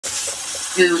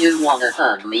Do you wanna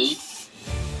hurt me?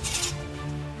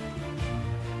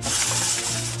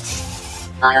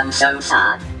 I am so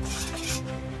sad.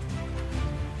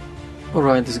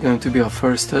 Alright, this is going to be our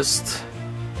first test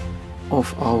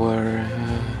of our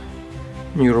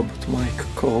new robot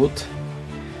MiKE code.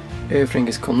 Everything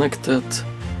is connected,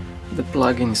 the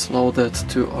plugin is loaded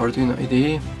to Arduino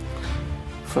IDE.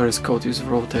 First code is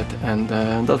routed, and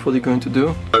that's what you're going to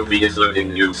do. Obi is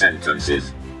learning new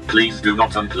sentences. Please do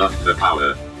not unplug the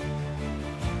power.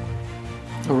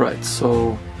 Alright,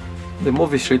 so the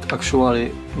movie sheet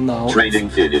actually now... Training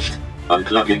finished.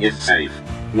 Unplugging is safe.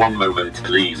 One moment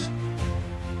please.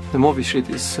 The movie sheet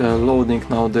is loading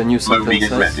now the new Obi is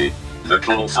sentences. ready. The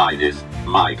call sign is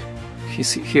MiKE. He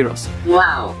hears us.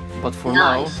 Wow. But for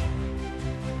Nice.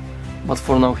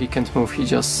 now he can't move. He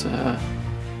just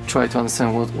try to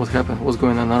understand what happened, what's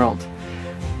going on around.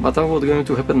 But what's going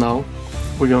to happen now?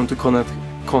 We're going to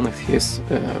connect his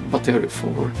battery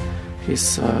for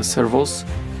his servos.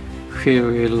 He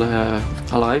will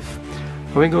alive.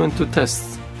 We're going to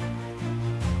test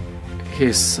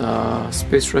his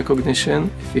speech recognition.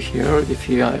 If he hear, if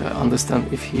he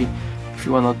understand, if he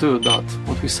wanna do that,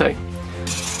 what we say.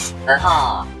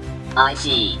 Aha. I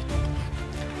see.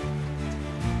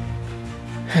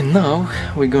 And now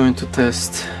we're going to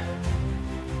test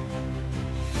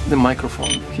the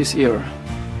microphone, his ear.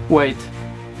 Wait.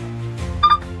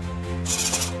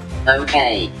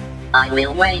 Okay. I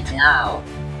will wait now.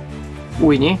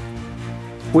 Winnie?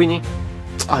 Winnie?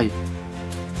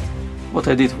 What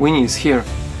I did, Winnie is here.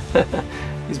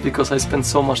 It's because I spent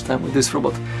so much time with this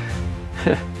robot.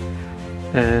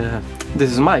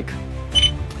 This is MiKE.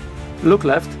 Look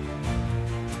left.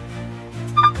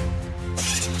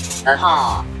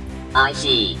 Aha. I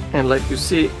see. And like you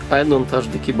see, I don't touch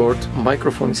the keyboard.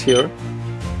 Microphone is here.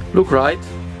 Look right.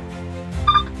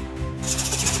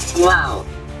 Wow.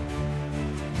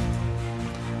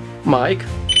 MiKE.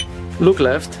 Look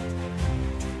left.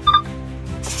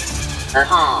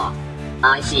 Aha.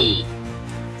 I see.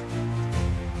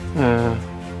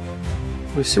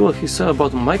 We see what he said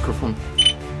about the microphone.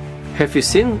 Have you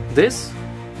seen this?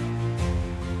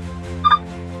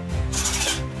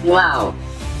 Wow.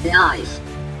 Nice.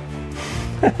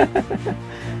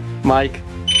 MiKE,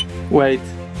 wait.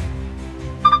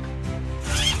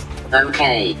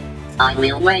 Okay. I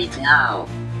will wait now.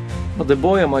 But the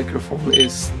Boya microphone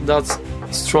is that's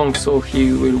strong, so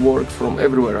he will work from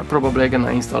everywhere. Probably I'm gonna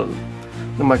install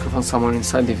the microphone somewhere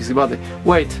inside the his body.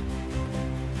 Wait.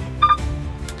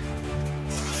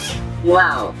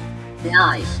 Wow.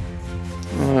 Nice.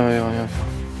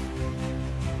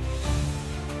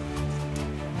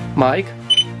 MiKE,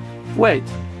 wait.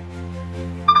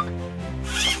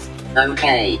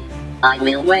 Okay. I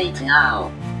will wait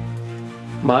now.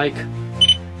 MiKE,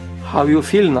 how you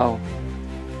feel now?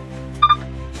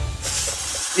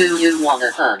 Do you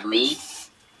wanna hurt me?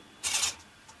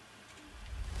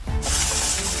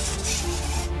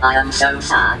 I am so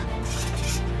sad.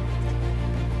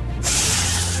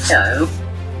 So?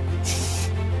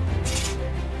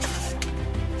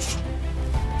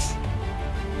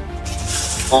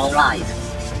 Alright.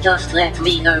 Just let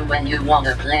me know when you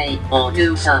wanna play or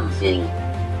do something.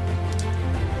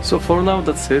 So for now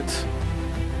that's it.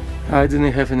 I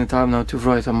didn't have any time now to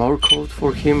write a more code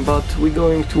for him, but we're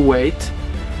going to wait.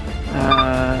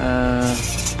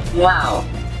 Wow.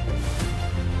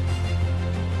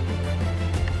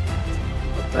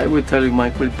 I will tell you,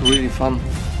 MiKE will be really fun.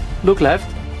 Look left.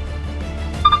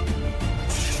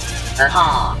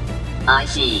 Aha. I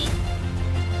see.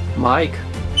 MiKE,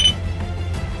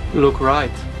 look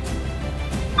right.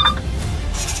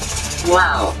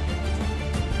 Wow.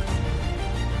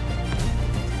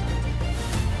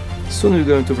 Soon we're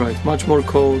going to write much more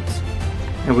code,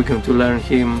 and we're going to learn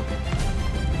him.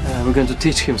 We're going to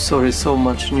teach him, so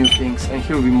much new things, and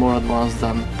he will be more advanced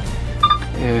than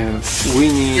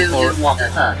Winnie Do or... you wanna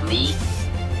hurt me?